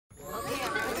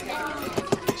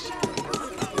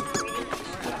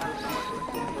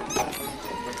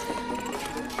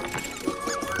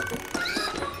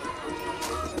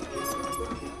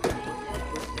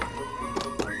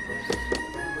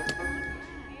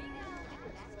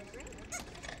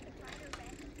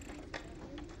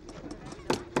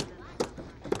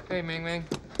Hey, Ming Ming.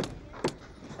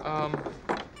 I'm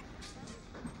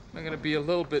gonna be a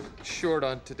little bit short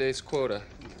on today's quota.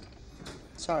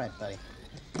 It's all right, buddy.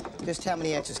 Just how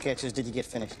many etch-a-sketches did you get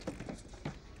finished?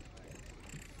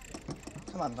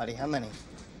 Come on, buddy, how many?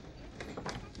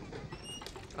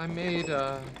 I made,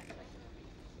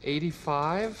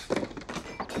 85.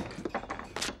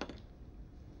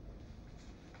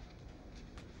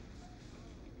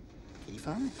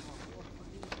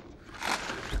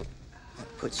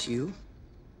 That puts you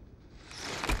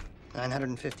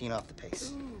 915 off the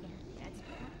pace.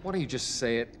 Why don't you just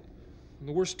say it? I'm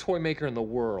the worst toy maker in the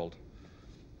world.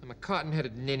 I'm a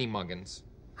cotton-headed ninny-muggins.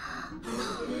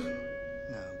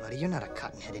 No, buddy, you're not a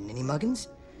cotton-headed ninny-muggins.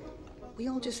 We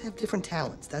all just have different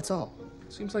talents, that's all.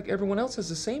 Seems like everyone else has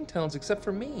the same talents except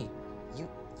for me.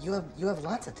 You have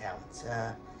lots of talents.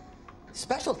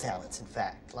 Special talents, in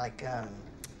fact. Like,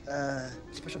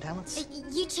 special talents?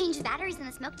 You changed the batteries in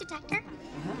the smoke detector?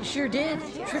 You sure did.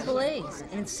 Triple A's.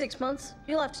 And in 6 months,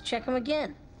 you'll have to check them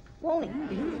again. Won't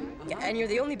he? Yeah, and you're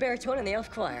the only baritone in the elf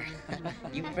choir.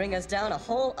 You bring us down a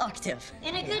whole octave.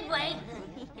 In a good way.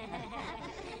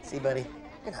 See, buddy,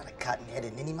 you're not a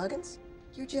cotton-headed ninny-muggins.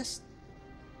 You're just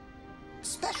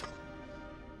special.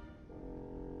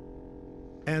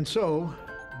 And so,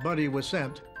 Buddy was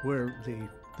sent where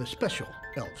the special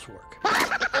elves work.